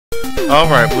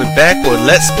Alright, we're back with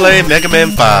Let's Play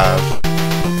Megaman 5.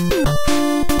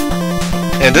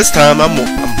 And this time I'm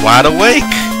wide awake.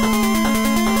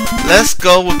 Let's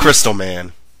go with Crystal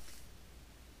Man.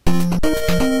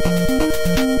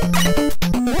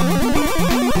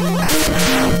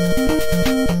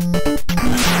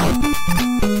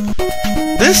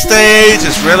 This stage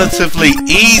is relatively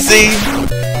easy,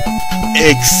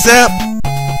 except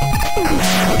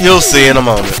you'll see in a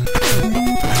moment.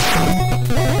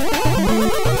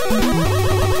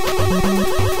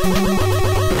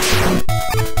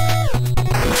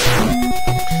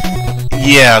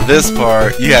 Yeah, this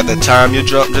part, you have to time your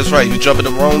jump just right. You jump at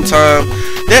the wrong time,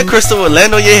 that crystal will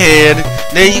land on your head,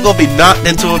 then you're gonna be knocked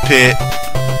into a pit.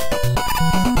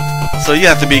 So you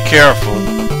have to be careful.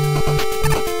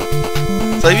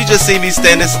 So if you just see me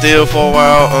standing still for a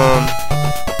while,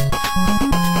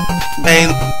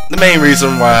 the main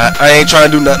reason why I ain't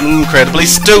trying to do nothing incredibly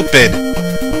stupid.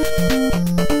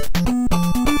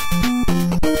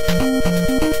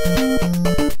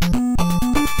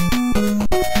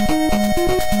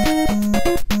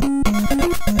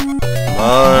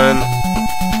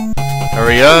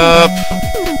 Hurry up.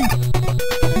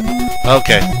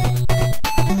 Okay.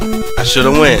 I should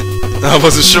have went. I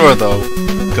wasn't sure though,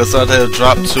 because I had to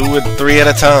drop 2 and 3 at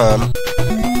a time.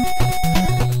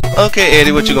 Okay,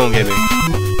 Eddie, what you gonna give me?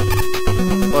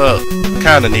 Well,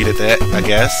 kinda needed that, I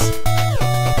guess.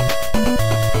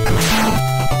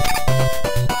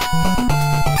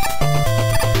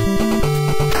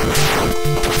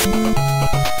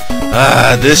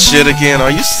 Ah, this shit again.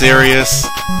 Are you serious?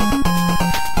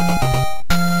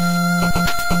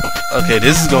 Okay,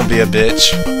 this is gonna be a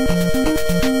bitch.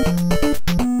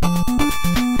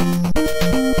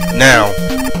 Now.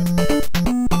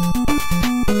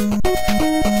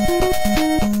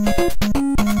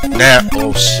 Now.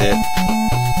 Oh shit.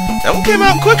 That one came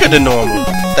out quicker than normal.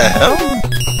 What the hell?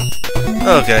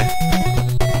 Okay.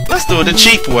 Let's do it the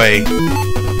cheap way.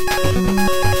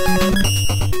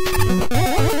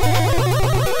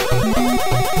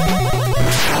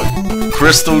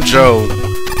 Crystal Joe.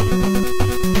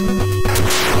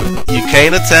 You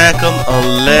can't attack him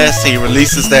unless he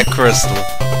releases that crystal.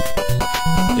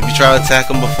 If you try to attack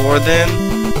him before then,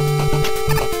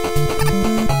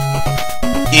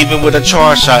 even with a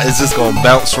charge shot, it's just gonna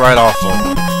bounce right off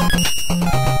him.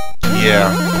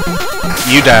 Yeah.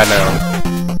 You die now.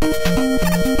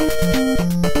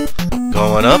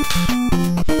 Going up.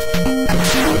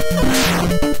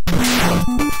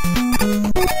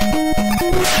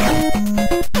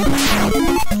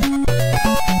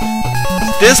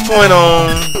 This point on,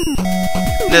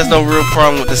 there's no real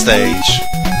problem with the stage.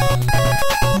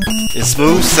 It's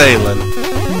smooth sailing.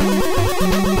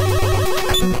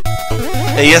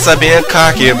 And yes, I'm being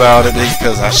cocky about it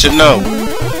because I should know.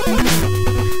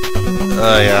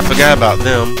 Oh yeah, I forgot about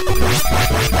them.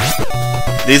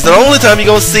 These are the only time you're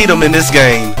gonna see them in this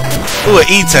game. Ooh, an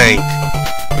E-Tank.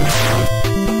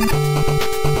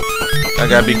 I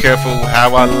gotta be careful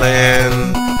how I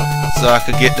land so I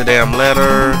could get the damn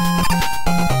letter.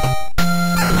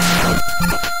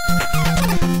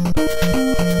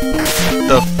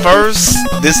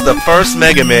 This is the first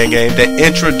Mega Man game that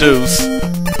introduced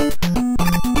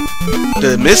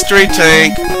the mystery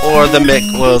tank, or the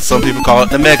well, some people call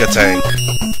it the Mega Tank.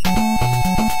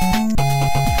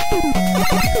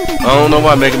 I don't know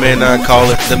why Mega Man 9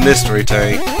 call it the mystery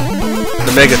tank.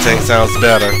 The Mega Tank sounds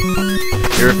better.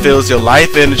 It refills your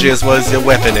life energy as well as your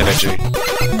weapon energy.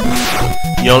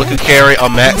 You only can carry a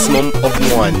maximum of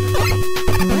 1.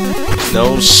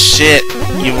 No shit.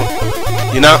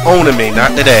 You're not owning me,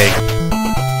 not today.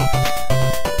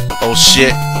 Oh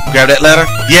shit. Grab that letter?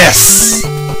 Yes!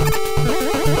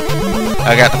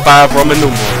 I got the 5 Roman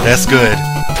numeral. That's good.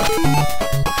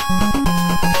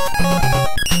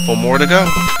 4 more to go.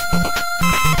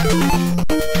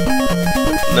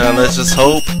 Now let's just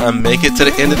hope I make it to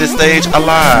the end of this stage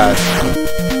alive.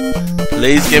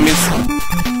 Please give me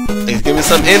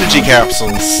some energy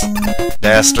capsules.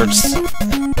 Bastards.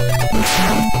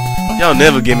 Y'all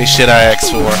never give me shit I ask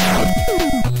for.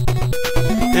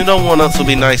 You know, 1-ups will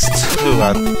be nice too.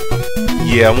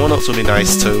 Yeah, 1-ups will be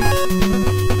nice too.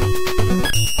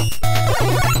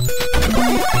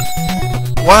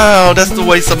 Wow, that's the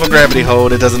waste of a gravity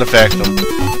hold. It doesn't affect them.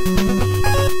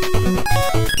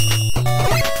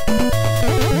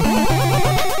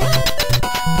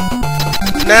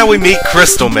 Now we meet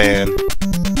Crystal Man.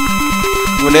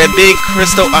 When that big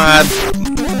crystal eye...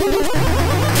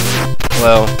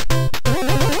 Well...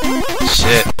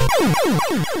 Shit.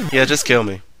 Yeah, just kill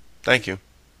me. Thank you.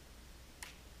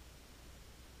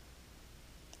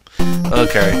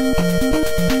 Okay.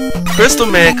 Crystal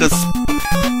Man, cause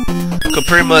could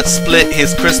pretty much split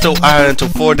his crystal eye into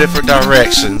 4 different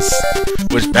directions,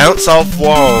 which bounce off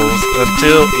walls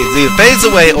until it either fades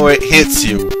away or it hits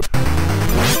you.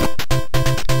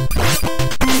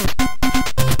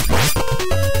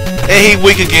 And he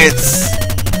weak against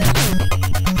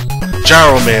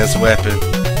Gyro Man's weapon,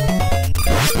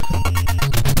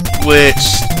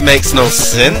 which makes no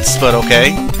sense, but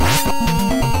okay.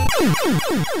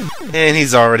 And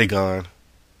he's already gone.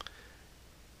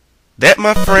 That,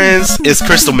 my friends, is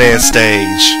Crystal Man's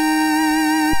stage.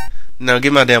 Now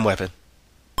give my damn weapon.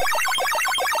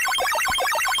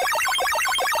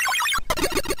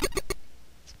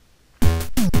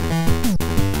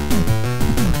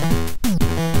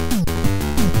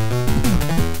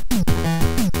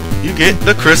 You get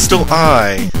the Crystal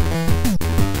Eye.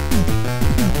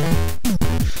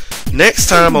 Next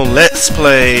time on Let's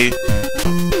Play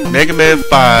Mega Man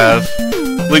 5,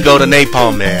 we go to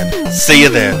Napalm Man. See you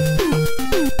then.